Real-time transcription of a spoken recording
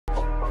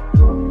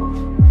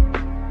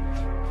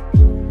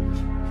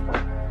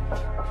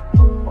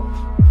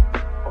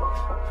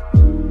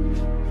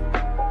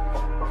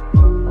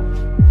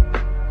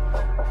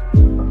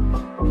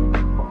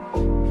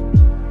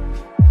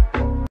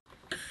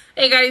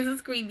Hey guys,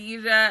 it's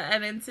Queendija,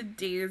 and in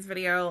today's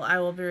video, I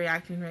will be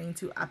reacting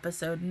to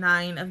episode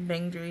 9 of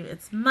BanG Dream.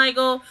 It's my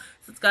goal,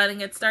 so let's go ahead and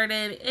get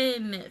started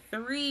in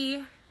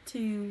 3,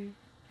 2,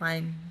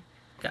 1,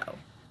 go.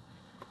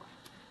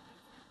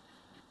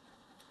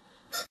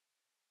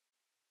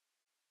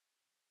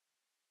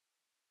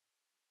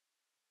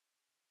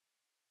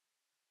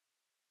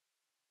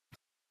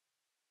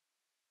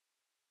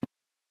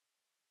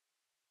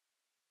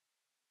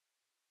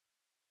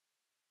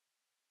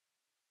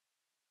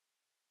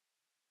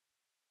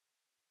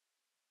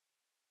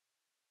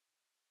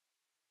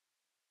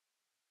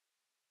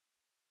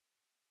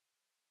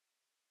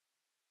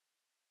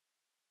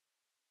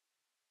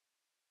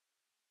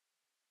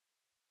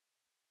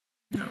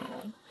 No.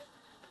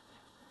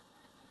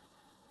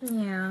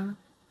 Yeah.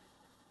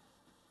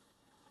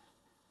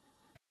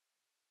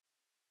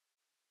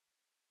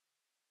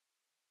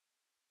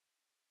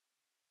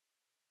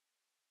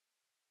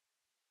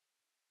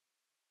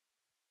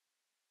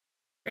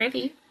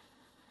 Ready?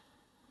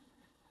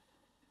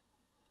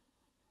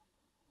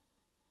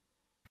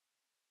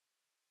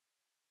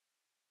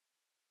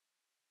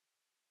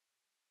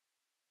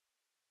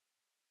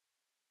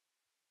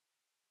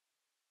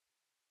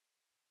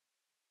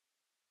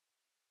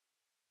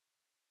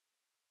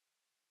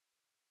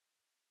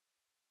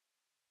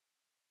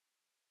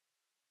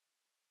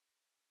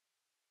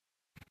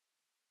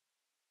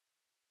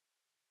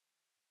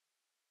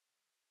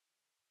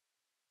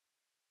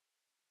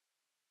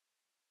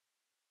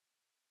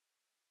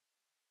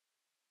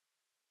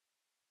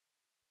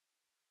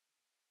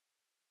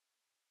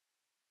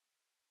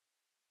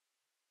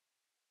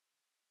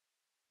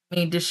 I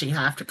mean, does she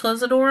have to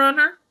close the door on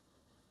her?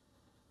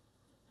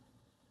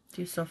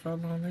 Do you still feel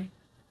lonely?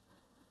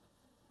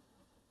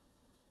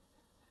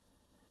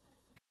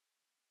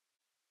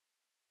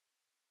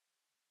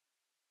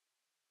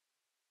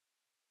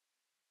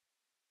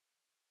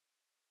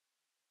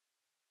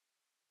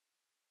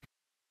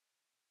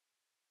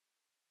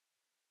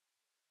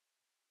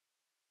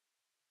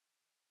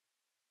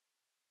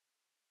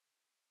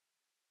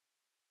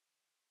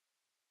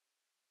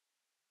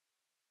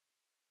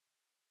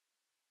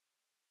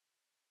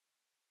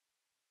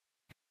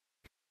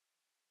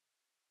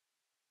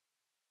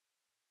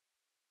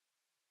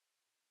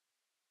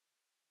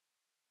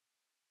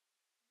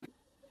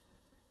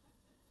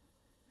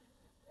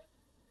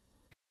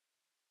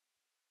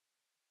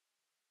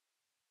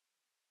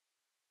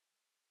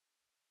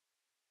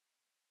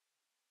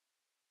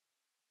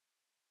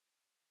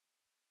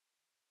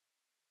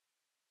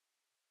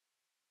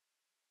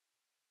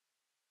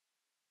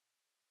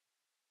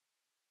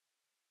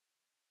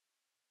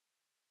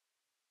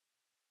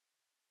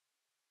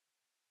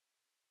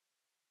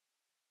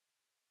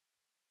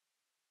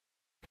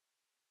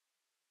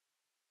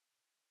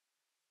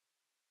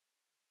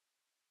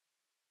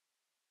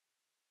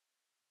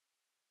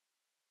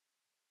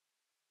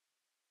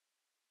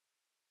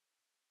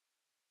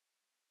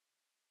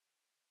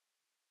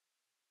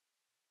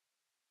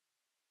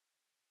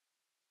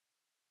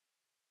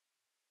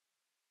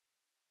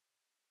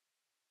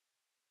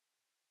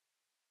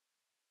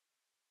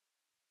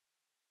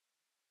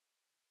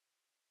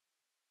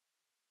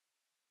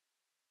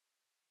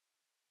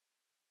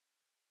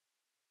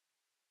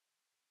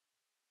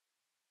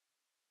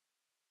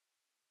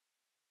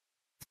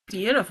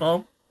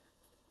 Beautiful.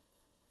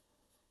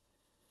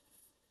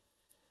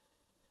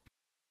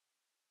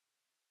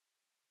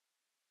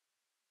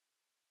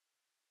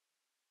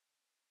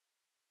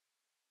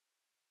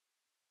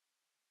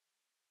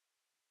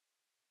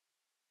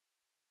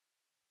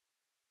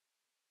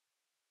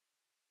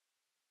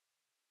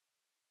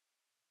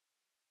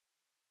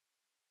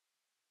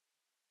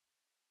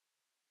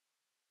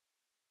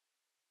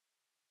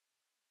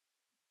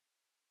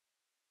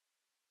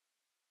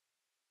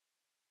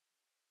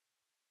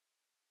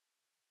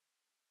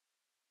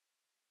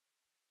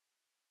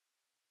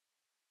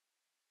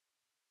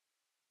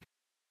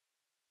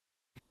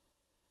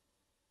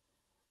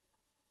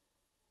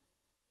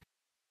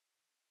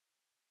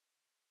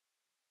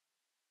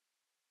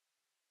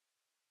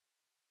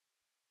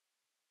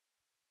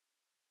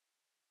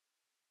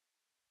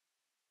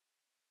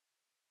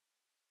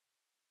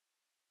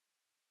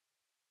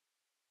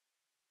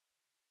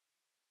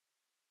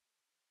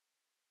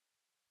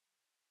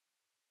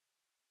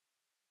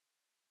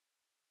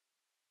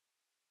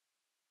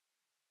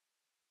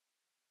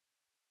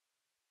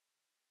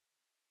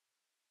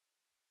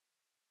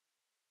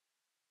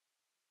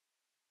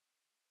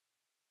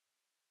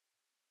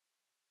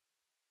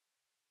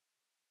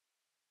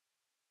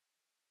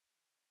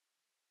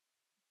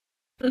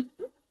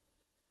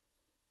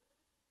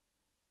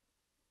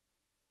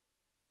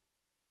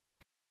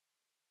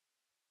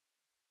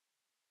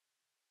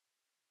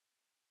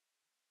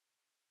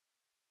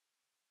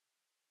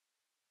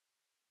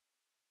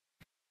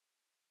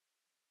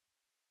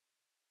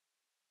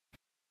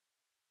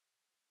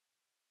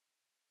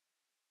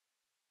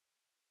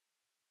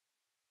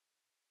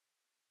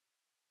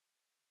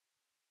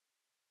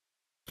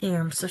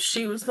 Damn, so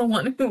she was the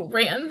one who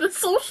ran the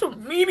social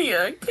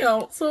media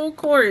account, so of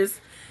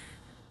course.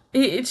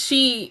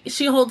 She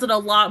holds it a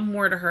lot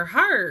more to her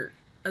heart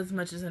as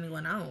much as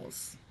anyone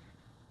else.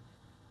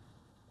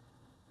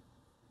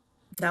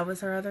 That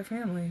was her other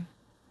family.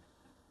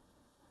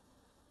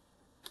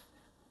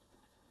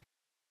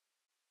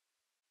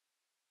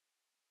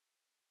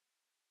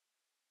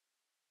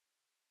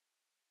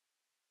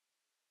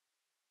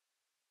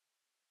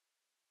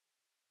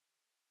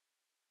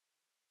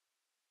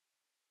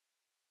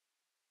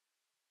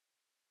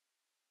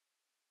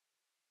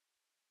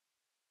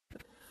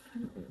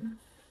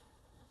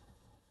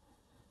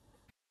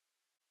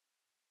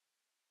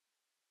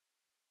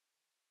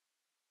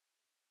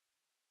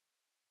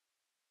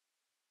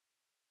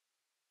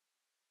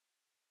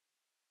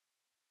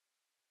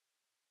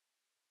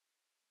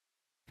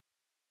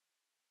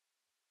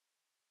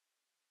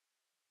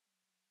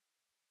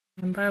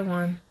 One by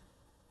one.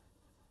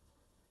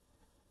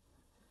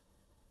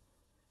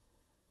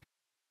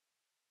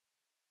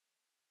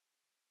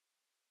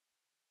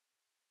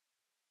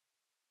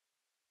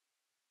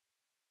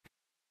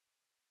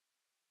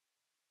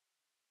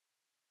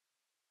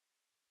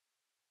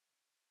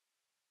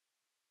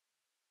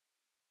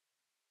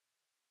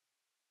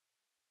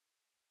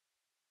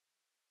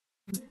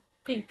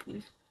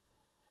 Baby.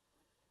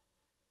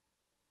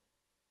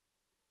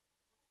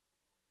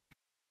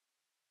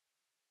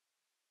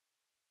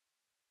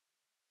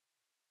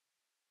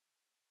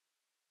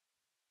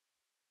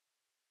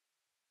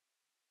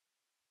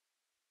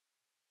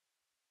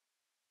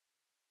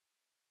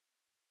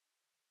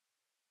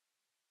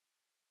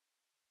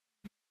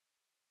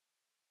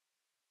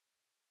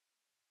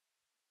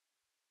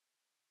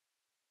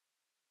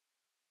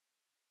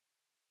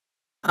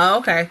 Oh,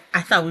 okay.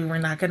 I thought we were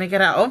not gonna get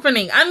an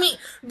opening. I mean,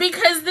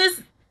 because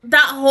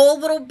that whole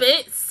little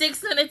bit,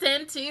 6 minutes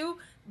into,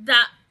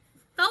 that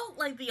felt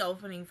like the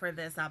opening for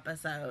this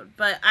episode.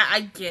 But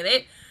I get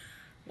it.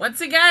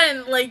 Once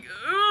again, like,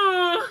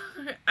 ooh,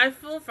 I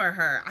feel for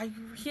her. I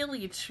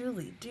really,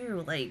 truly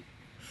do. Like,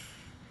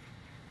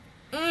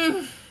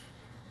 mm,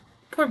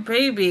 poor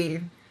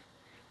baby.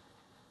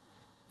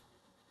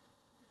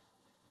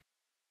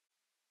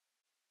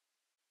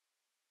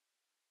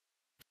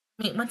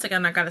 I mean, once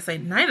again, I gotta say,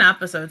 9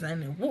 episodes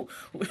and woo,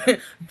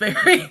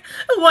 very,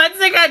 once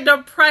again,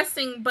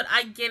 depressing, but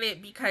I get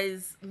it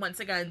because,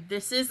 once again,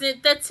 this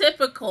isn't the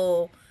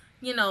typical,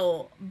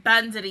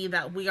 bandity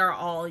that we are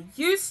all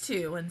used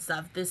to and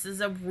stuff. This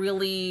is a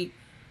really,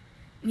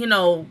 you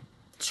know,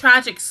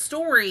 tragic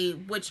story,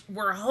 which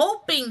we're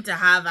hoping to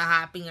have a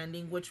happy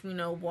ending, which we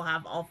know we'll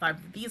have all 5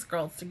 of these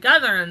girls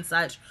together and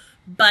such,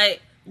 but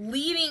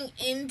leading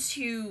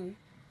into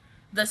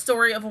the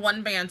story of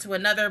one band to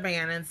another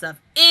band and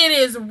stuff, it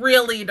is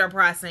really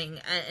depressing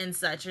and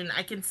such. And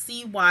I can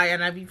see why,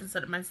 and I've even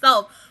said it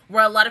myself,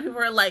 where a lot of people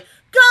are like,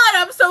 God,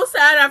 I'm so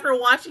sad after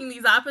watching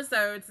these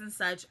episodes and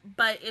such.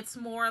 But it's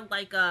more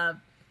like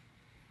a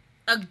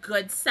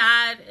good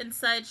sad and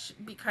such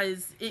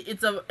because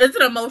it's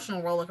an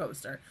emotional roller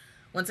coaster.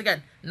 Once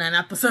again, 9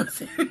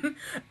 episodes in,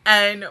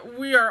 and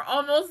we are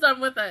almost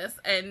done with this,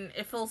 and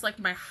it feels like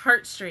my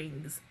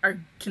heartstrings are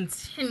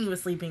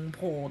continuously being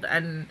pulled,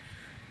 and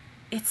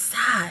it's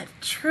sad,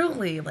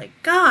 truly. Like,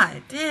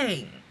 God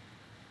dang.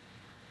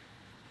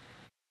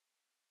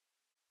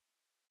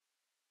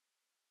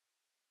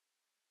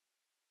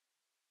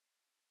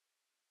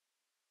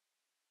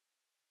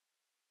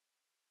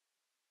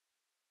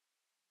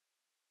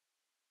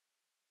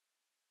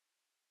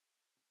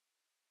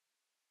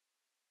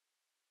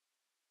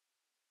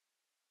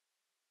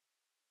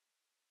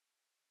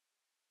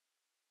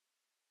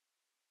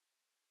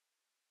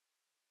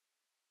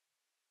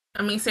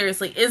 I mean,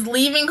 seriously, is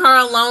leaving her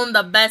alone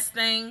the best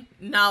thing?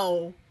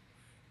 No.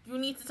 You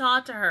need to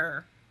talk to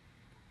her.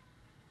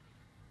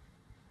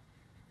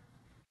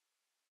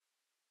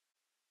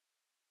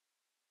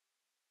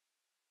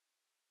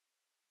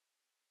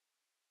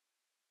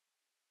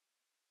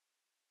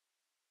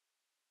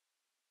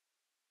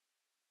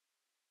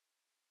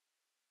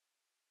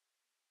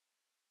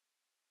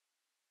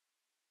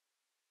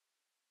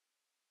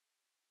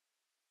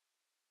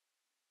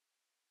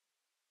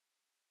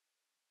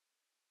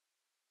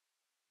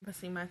 But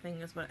see, my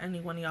thing is, what any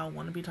one of y'all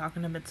want to be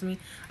talking about to me?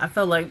 I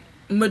feel like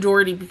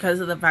majority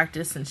because of the fact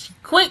is since she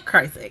quit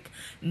Krysic,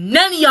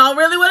 none of y'all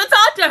really want to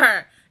talk to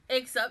her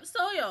except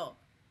Soyo.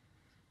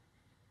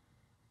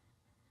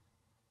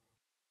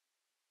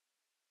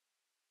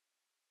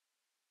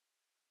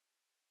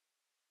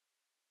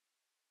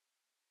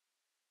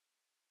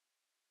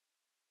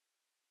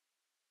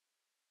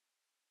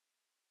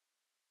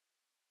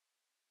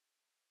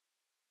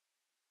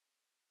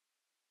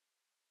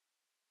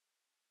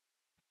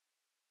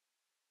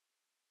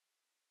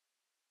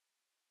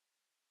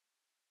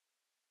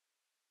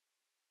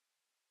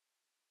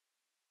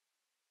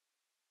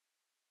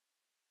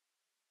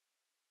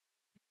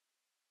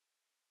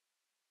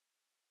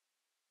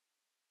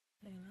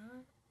 You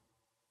know?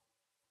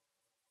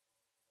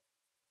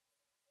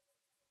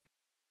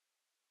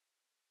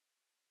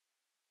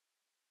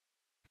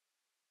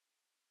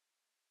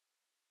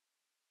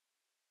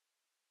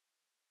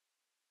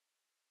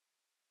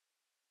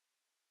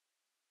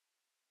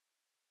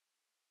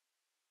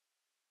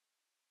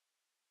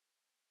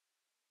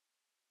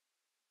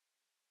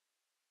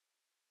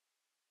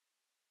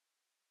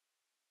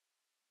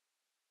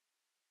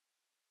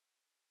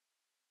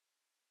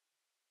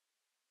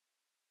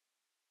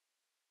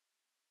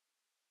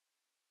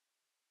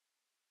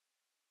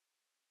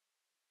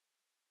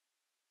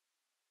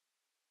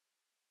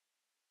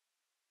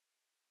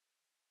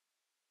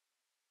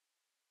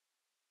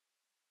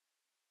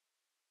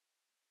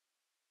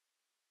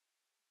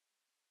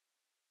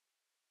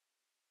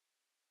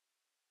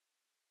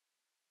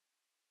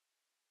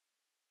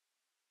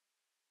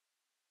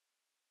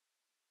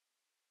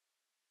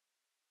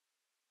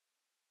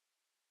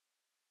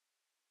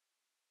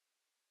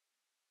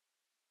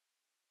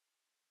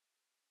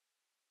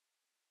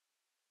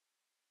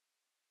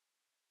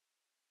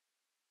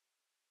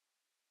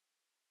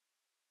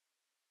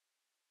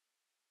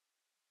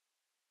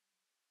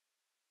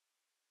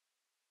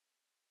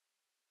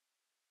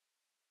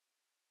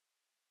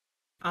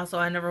 Also,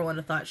 I never would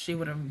have thought she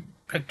would have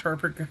picked her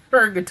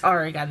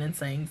guitar again and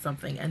saying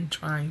something and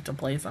trying to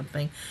play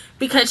something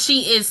because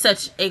she is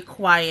such a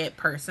quiet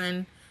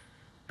person.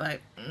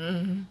 But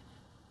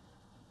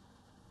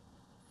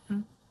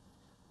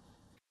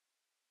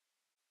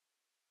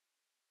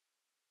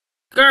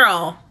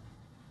girl,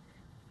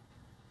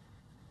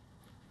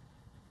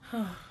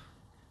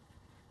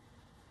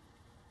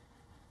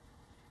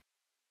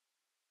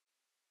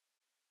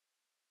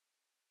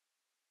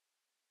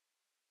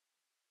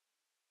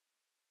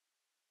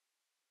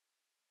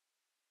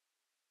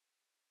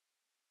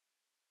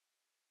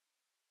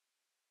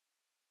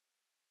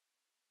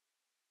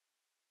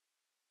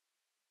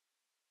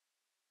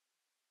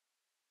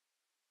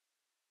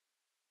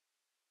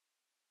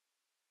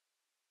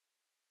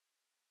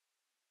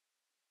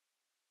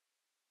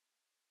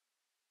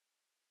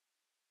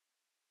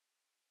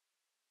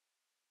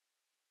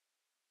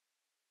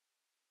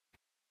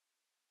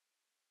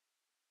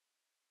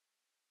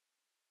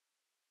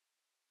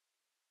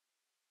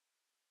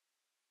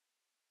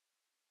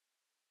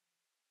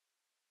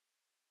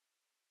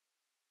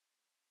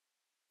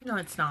 no,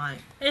 it's not.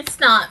 It's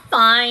not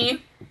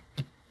fine.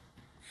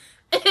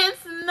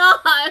 It's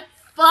not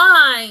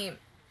fine.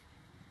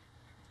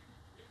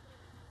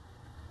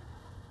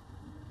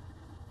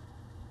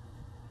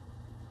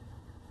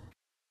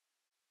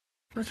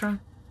 What's wrong?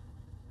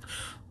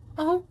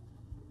 Oh,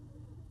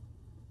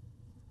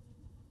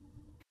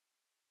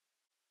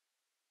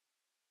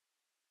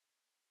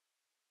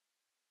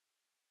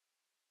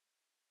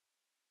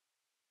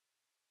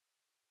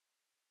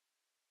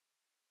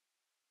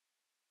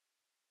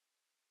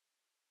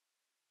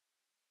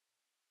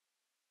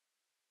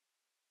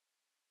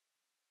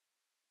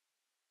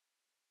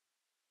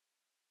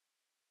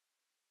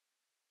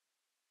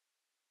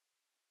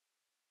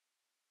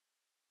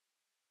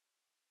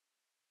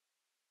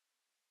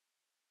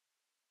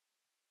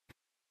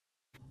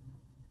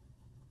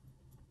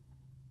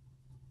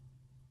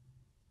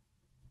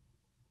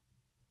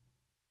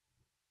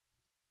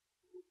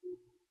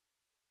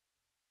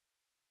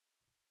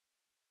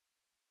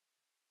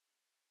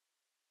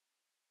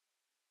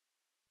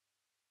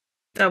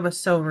 that was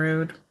so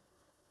rude.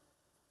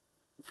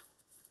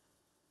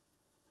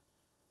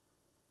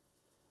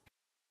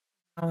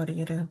 Oh, what do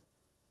you do?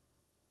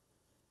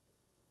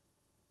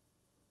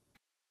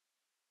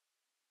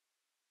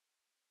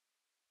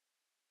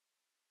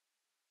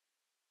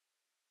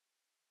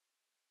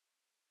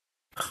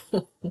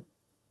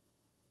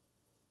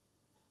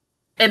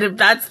 And if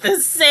that's the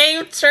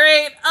same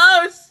trait,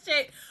 oh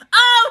shit!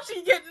 Oh,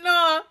 she getting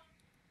off.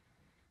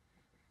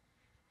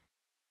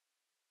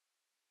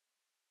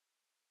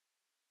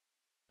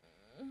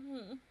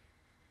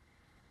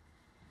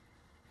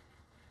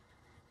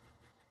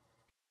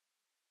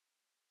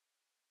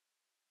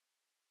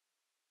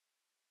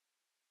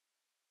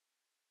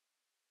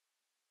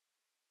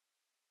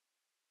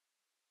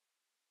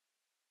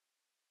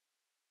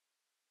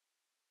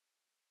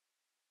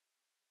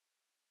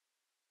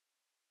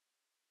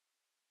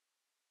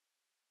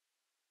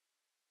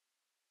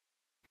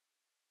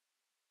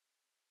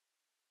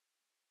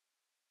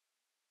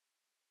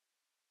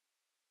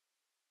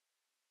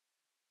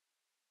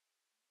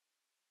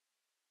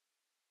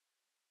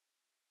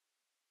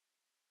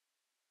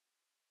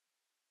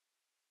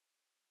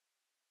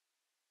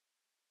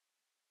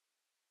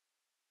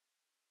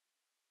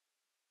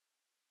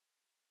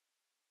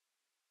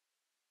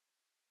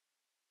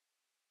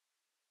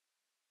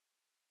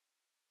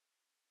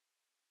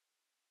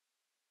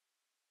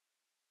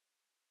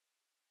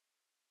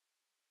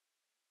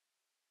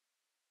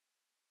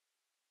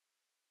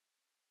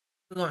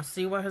 You gonna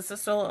see what her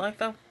sister look like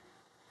though?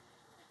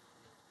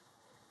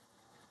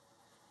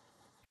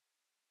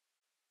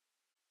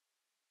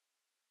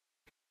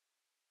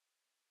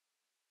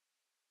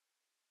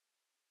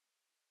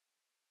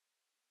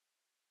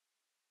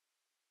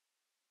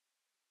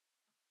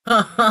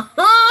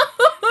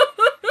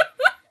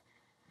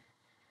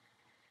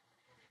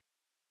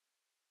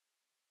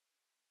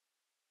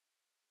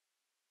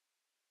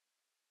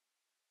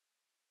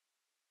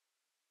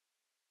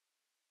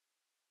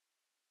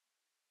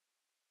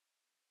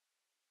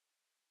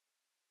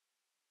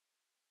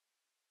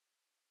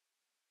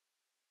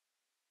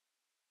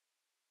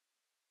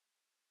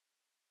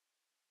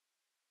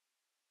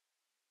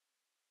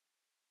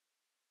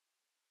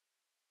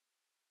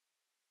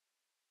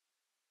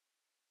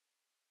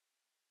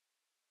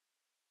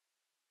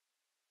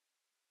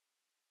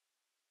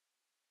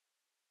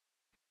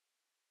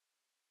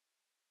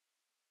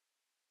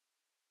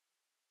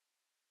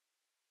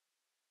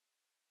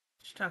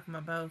 She's talking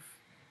about both.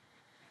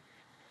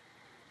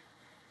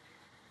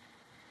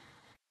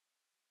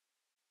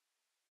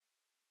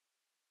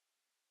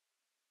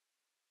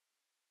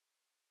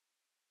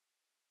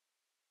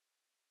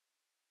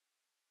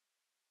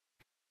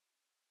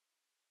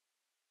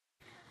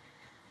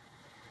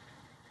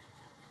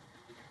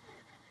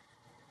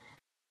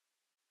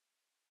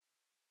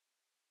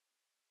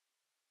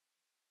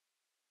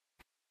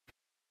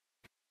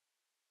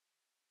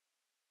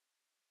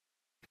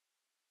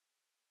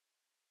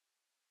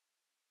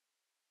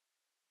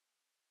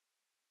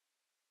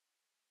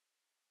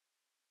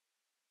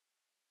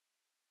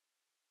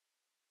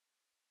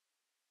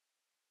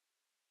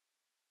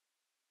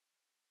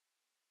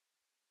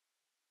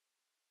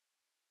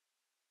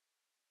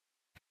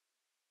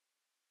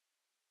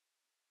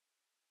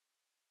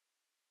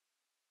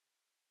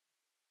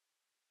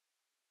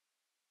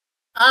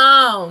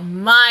 Oh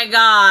my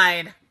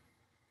god.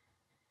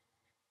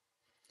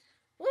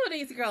 What are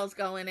these girls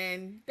going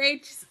in? They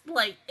just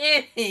like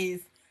it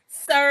is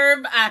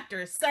serve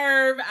after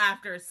serve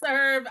after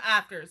serve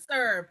after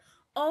serve.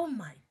 Oh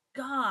my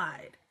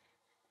god.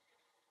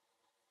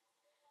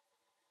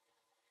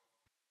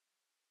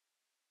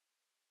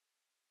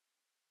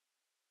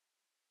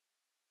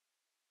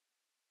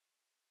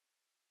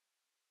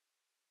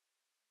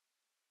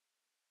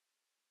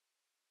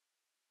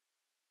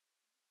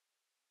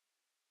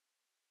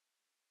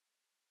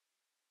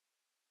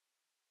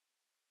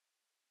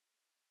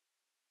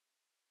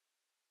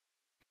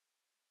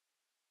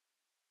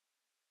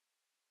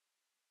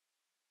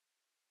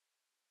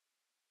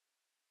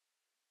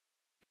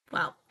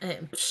 Well,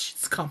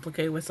 it's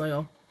complicated with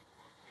Soil.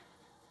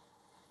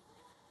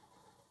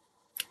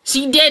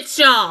 She ditched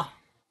y'all.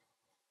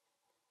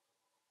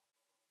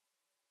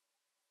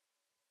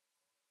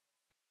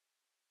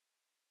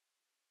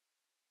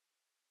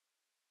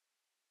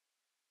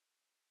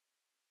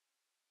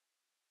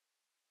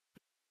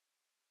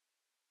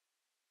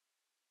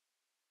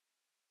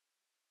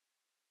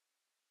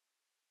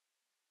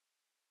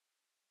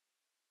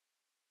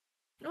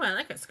 Oh, I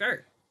like a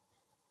skirt.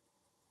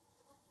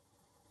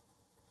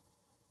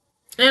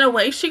 In a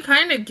way, she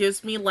kind of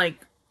gives me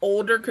like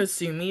older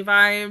Kasumi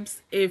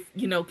vibes. If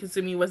you know,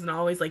 Kasumi wasn't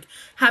always like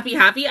happy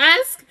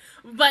esque.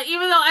 But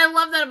even though I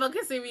love that about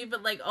Kasumi,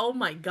 but like, oh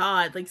my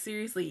god, like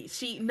seriously,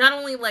 she not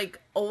only like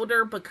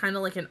older, but kind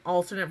of like an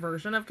alternate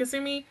version of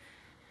Kasumi.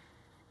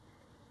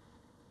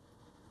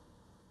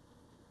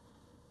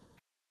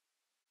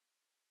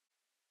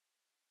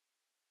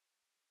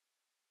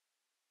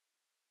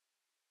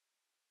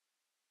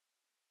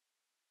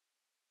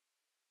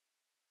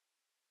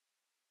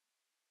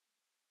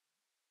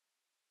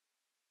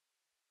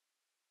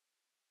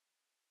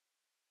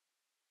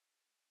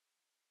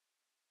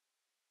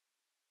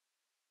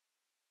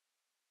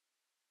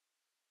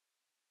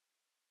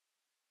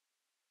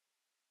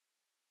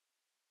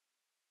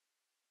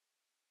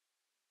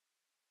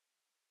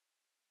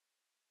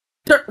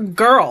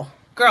 Girl,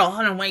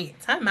 hold on, wait,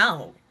 time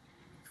out.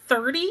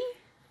 30?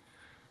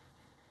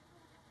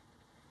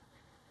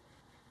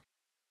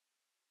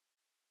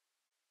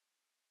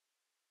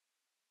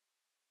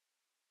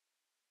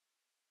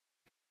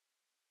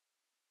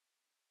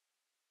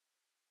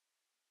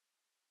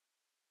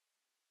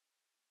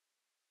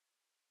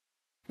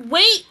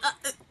 Wait,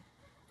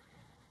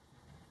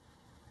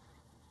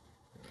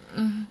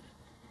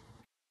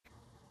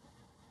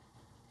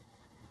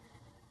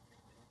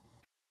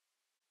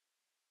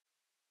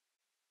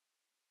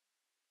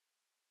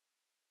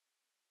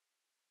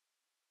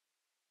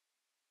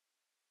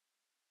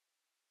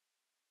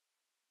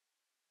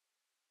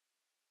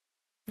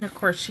 of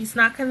course she's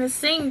not gonna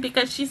sing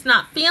because she's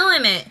not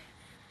feeling it.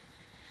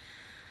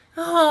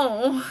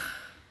 Oh,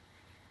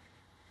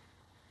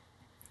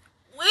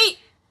 wait,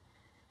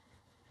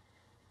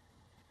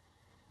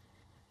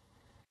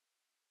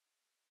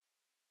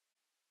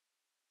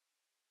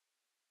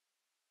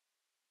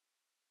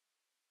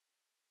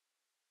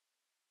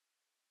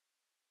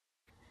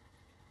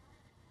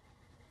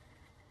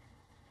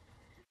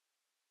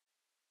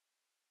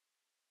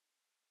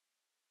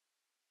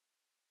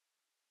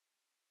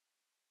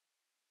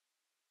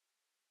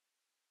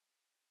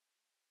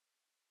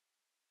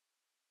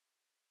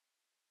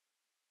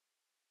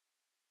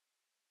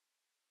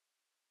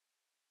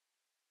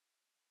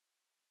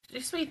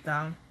 she's sweet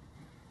though.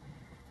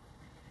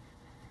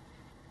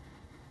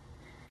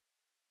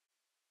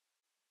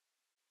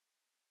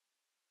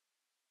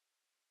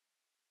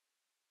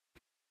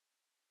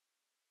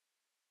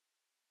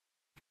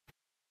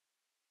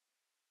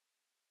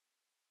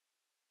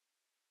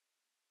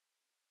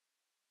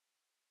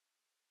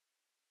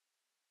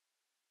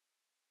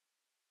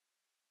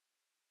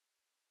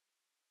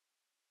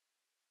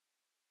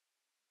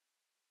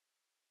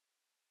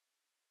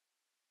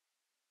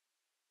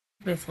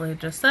 Basically,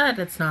 just said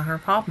it's not her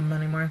problem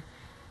anymore.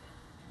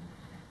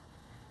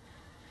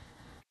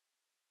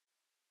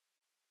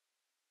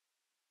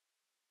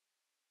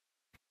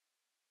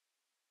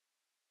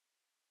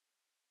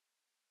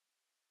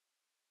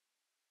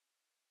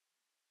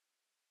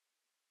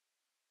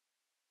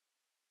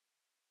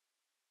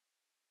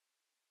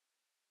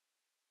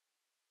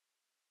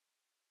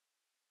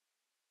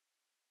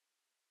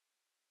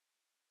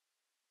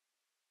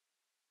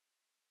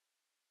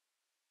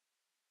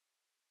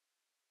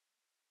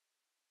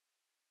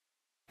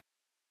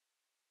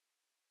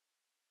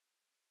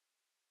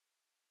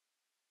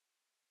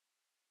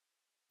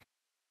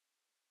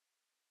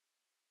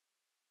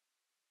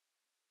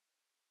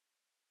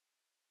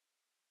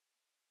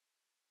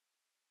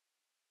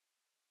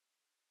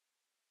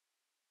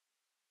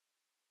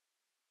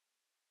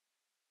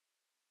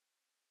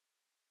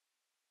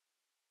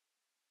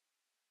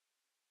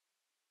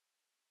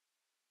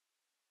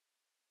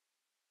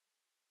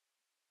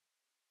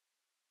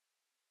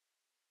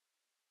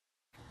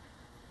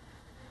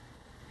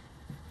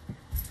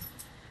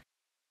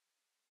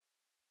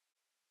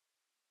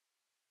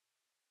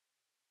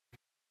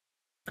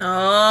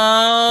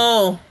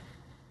 Oh,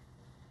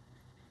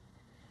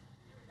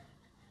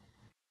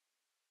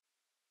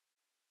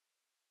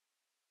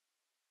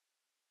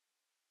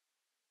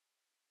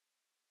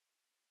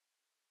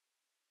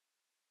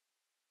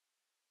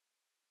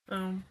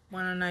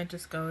 Why don't I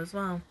just go as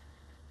well?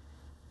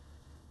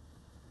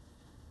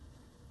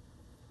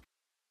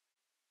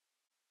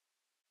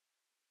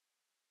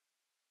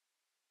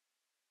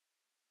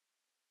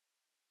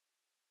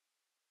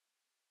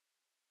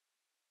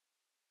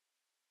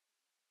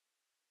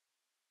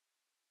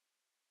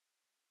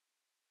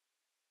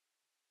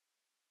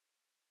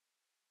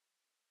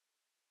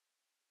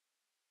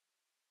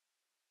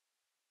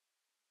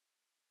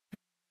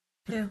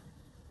 Yeah.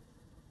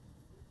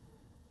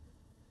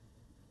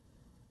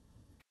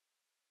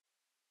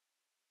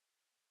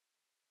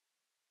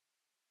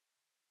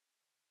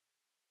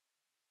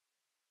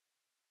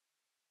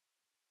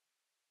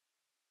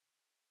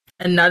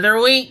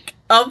 Another week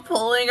of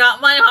pulling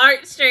out my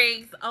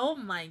heartstrings. Oh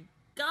my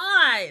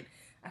god.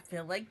 I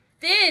feel like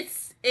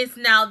this is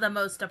now the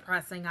most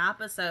depressing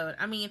episode.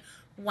 I mean,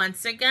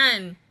 once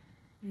again,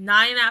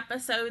 9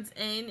 episodes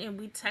in, and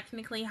we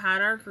technically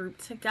had our group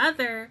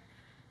together,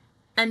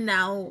 and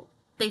now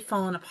they've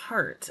fallen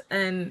apart.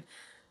 And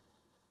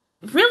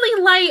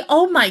really light,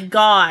 oh my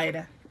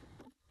god.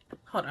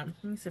 Hold on,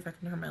 let me see if I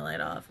can turn my light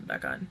off and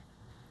back on.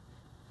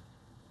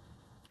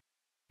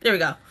 There we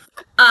go.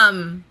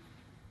 Um,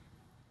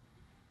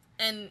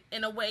 and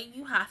in a way,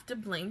 you have to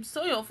blame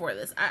Soyo for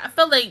this. I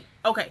feel like,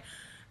 okay,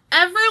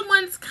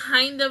 everyone's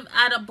kind of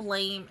at a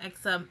blame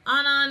except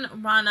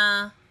Anan,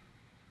 Rana,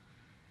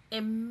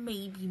 and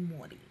maybe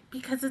Mori.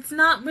 Because it's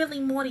not really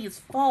Mori's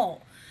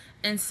fault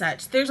and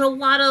such. There's a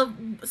lot of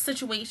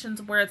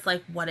situations where it's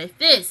like, what if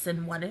this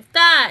and what if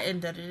that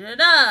and da da da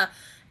da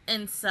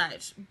and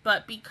such.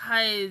 But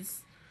because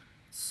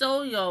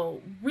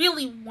Soyo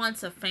really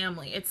wants a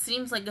family, it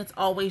seems like it's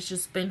always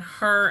just been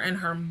her and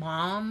her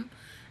mom,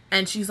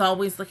 and she's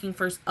always looking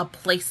for a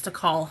place to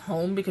call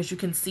home, because you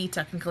can see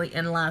technically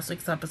in last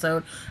week's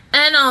episode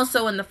and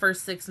also in the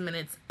first 6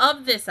 minutes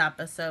of this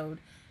episode,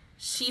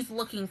 she's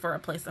looking for a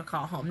place to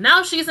call home.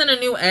 Now she's in a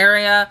new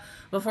area.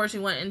 Before she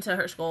went into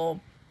her school,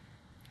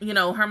 you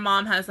know, her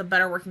mom has a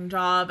better working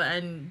job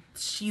and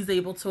she's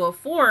able to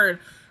afford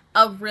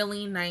a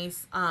really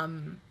nice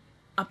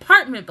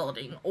apartment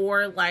building,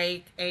 or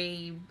like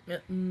a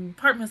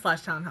apartment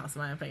slash townhouse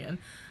in my opinion,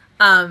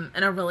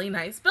 in a really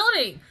nice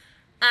building.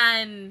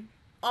 And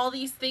all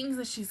these things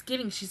that she's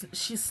getting,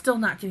 she's still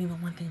not getting the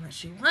one thing that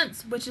she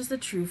wants, which is a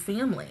true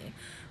family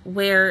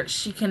where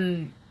she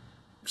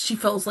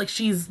feels like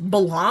she's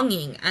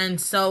belonging.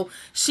 And so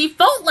she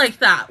felt like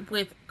that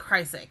with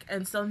Kreisek.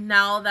 And so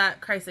now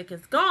that Kreisek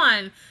is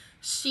gone,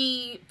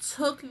 she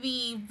took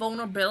the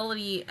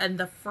vulnerability and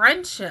the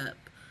friendship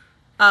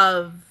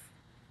of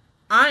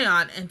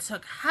Ion and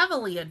took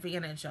heavily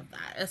advantage of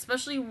that,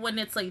 especially when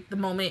it's like the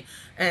moment.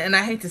 And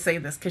I hate to say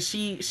this because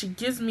she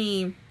gives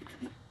me,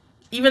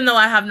 even though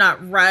I have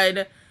not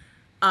read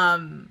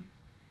Chainsaw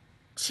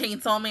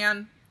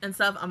Man and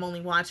stuff, I'm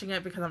only watching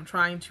it because I'm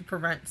trying to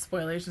prevent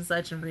spoilers and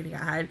such and reading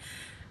ahead.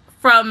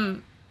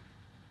 From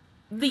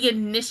the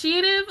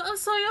initiative of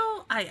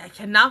Soyo, I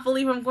cannot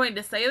believe I'm going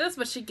to say this,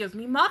 but she gives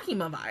me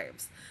Makima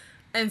vibes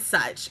and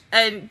such.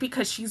 And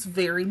because she's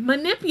very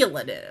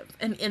manipulative.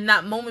 And in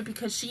that moment,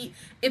 because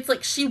it's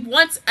like she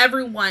wants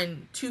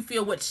everyone to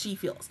feel what she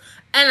feels.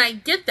 And I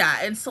get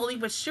that. And slowly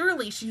but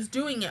surely, she's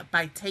doing it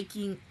by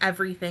taking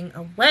everything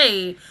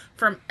away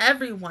from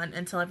everyone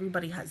until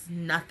everybody has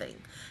nothing.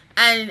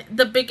 And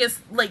the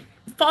biggest, like,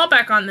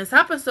 fallback on this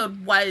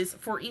episode was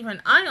for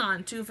even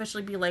Ion to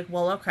officially be like,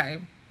 well, okay,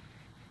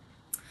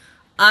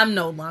 I'm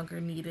no longer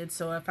needed.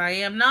 So if I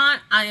am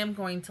not, I am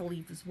going to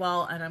leave as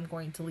well. And I'm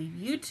going to leave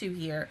you two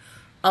here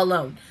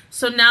alone.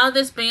 So now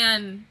this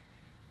band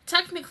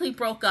technically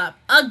broke up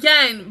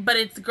again, but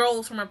it's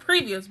girls from a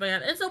previous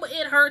band. And so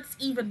it hurts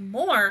even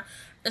more,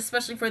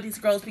 especially for these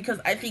girls, because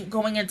I think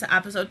going into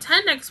episode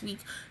 10 next week,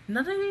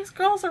 none of these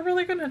girls are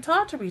really going to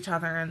talk to each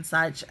other and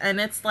such. And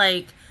it's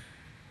like,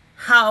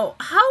 how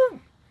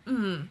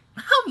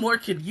more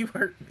can you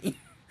hurt me?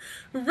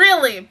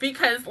 Really,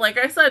 because like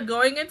I said,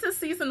 going into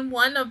season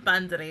 1 of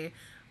Bandere,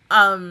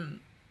 and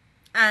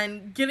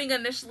getting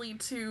initially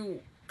to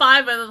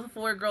 5 out of the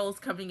 4 girls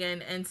coming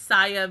in, and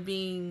Saya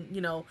being,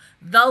 you know,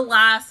 the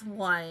last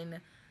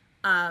one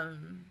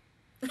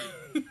to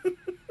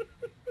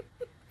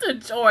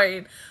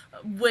join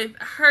with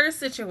her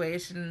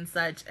situation and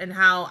such, and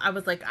how I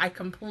was like, I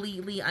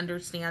completely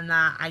understand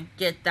that, I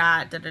get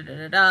that, da da da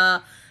da da,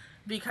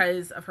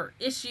 because of her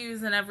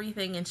issues and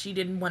everything, and she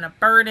didn't want to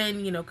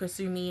burden, you know,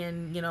 Kasumi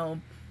and, you know,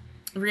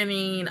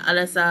 Rini,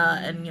 Alyssa,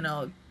 and, you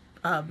know,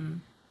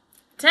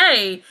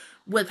 Tay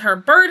with her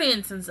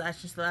burdens and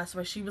such. So that's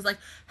why she was like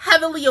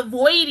heavily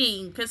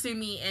avoiding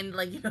Kasumi and,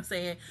 like, you know,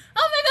 saying,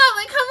 oh my god,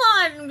 like, come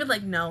on, and be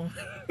like, no.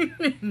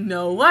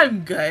 No,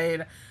 I'm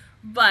good.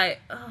 But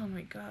oh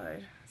my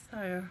god,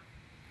 so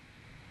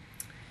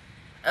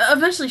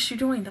eventually she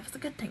joined, that was a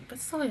good thing. But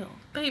Soil,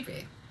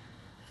 baby,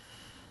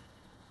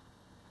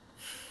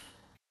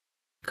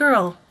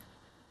 girl,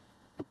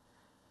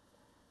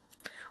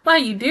 why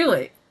you do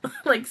it?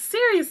 Like,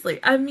 seriously,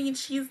 I mean,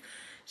 she's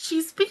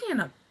being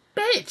a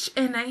bitch,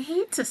 and I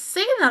hate to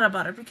say that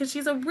about her because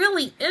she's a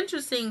really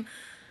interesting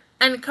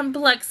and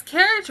complex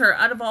character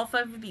out of all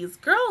 5 of these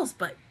girls,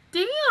 but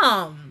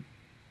damn.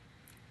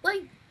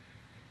 Like,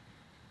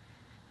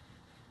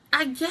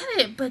 I get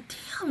it, but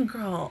damn,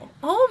 girl.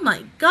 Oh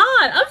my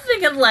god. I'm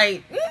thinking,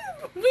 like,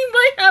 we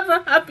might have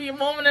a happy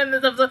moment in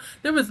this episode.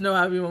 There was no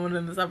happy moment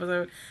in this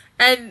episode.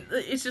 And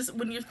it's just,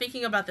 when you're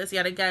thinking about this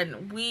yet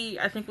again,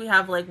 I think we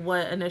have, like,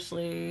 what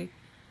initially...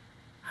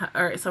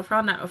 Alright, so if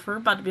we're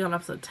about to be on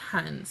episode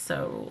 10,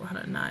 so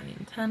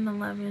 9, 10,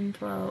 11,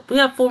 12. We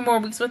have 4 more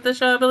weeks with the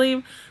show, I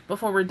believe,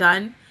 before we're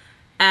done.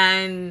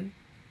 And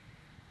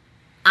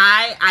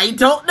I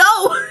don't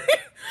know.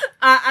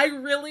 I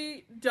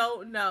really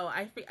don't know.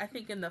 I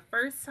think in the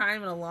first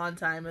time in a long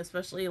time,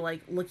 especially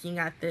like looking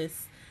at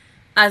this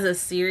as a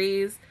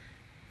series,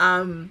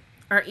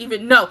 or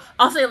even, no,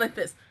 I'll say it like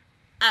this.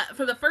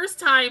 For the first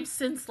time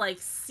since like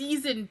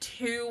season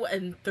 2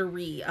 and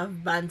 3 of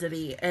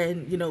Bandari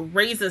and, you know,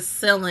 Reza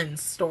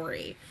Sillen's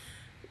story.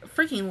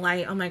 Freaking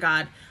light, oh my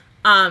god.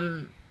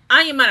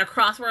 I am at a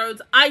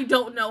crossroads. I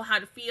don't know how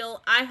to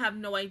feel. I have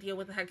no idea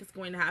what the heck is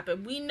going to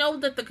happen. We know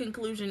that the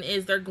conclusion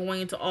is they're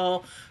going to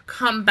all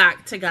come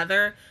back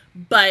together,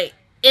 but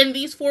in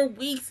these 4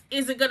 weeks,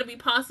 is it going to be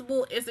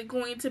possible? Is it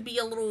going to be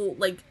a little,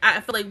 like, I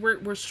feel like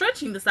we're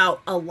stretching this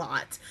out a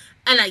lot,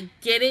 and I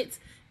get it.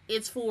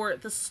 It's for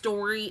the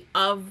story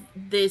of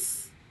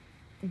this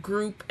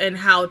group and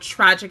how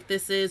tragic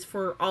this is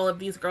for all of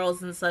these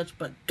girls and such,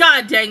 but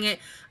god dang it,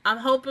 I'm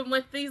hoping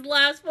with these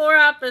last 4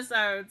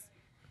 episodes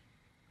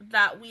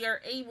that we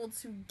are able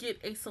to get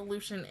a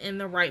solution in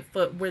the right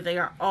foot where they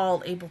are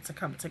all able to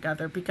come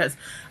together, because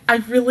I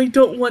really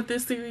don't want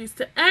this series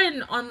to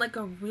end on like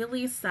a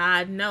really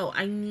sad note.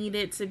 I need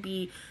it to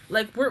be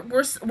like we're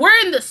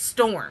in the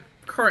storm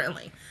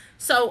currently.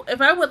 So if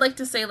I would like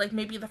to say like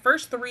maybe the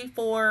first 3,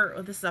 4,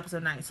 or this is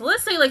episode 9. So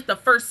let's say like the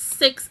first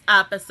 6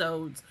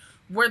 episodes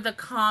were the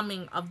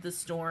calming of the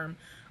storm,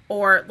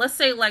 or let's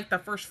say like the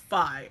first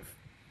 5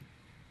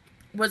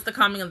 was the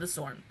calming of the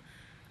storm.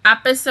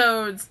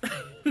 Episodes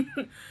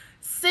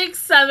 6,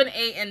 7,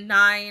 8, and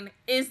 9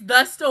 is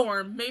the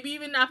storm. Maybe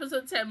even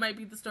episode 10 might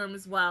be the storm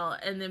as well.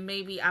 And then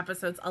maybe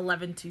episodes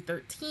 11 to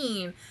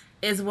 13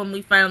 is when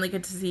we finally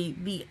get to see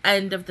the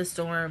end of the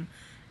storm,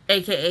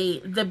 aka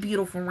the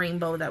beautiful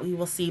rainbow that we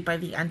will see by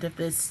the end of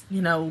this,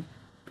 you know,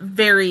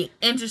 very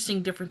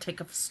interesting, different take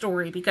of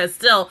story. Because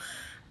still,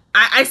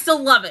 I still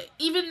love it,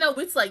 even though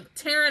it's like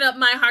tearing up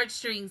my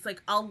heartstrings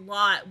like a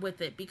lot with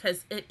it,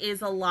 because it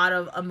is a lot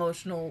of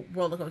emotional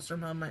roller coaster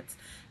moments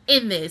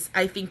in this.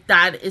 I think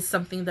that is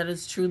something that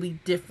is truly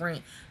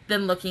different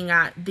than looking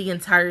at the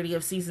entirety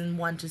of season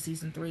 1 to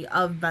season 3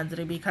 of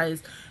Bandari,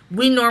 because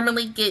we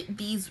normally get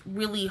these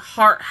really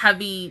heart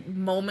heavy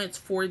moments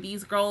for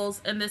these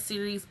girls in this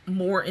series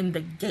more in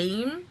the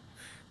game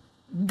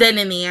than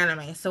in the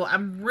anime. So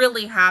I'm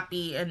really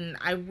happy, and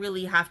I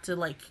really have to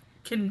like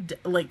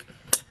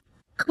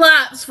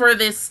claps for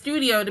this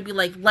studio to be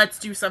like, let's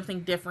do something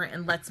different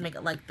and let's make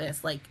it like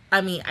this. Like,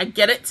 I mean, I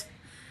get it.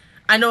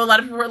 I know a lot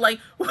of people are like,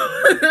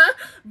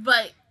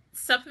 but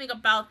something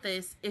about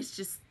this is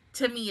just,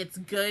 to me, it's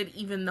good,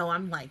 even though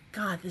I'm like,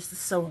 god, this is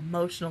so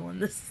emotional,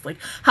 and this is like,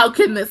 how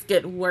can this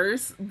get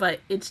worse? But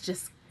it's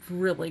just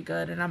really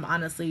good, and I'm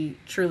honestly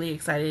truly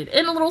excited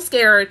and a little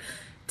scared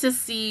to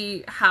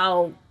see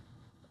how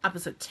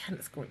episode 10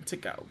 is going to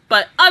go.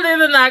 But other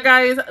than that,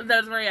 guys,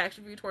 that's my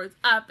reaction view towards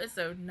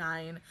episode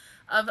 9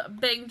 of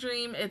BanG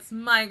Dream. It's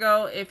my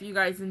go. If you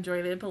guys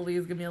enjoyed it,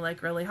 please give me a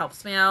like, really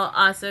helps me out.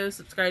 Also,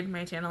 subscribe to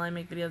my channel. I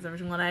make videos every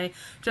single day.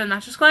 Join the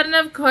Master Squad, and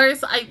of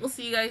course, I will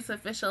see you guys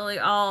officially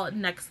all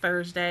next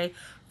Thursday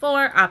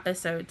for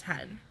episode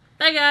 10.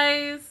 Bye,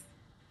 guys!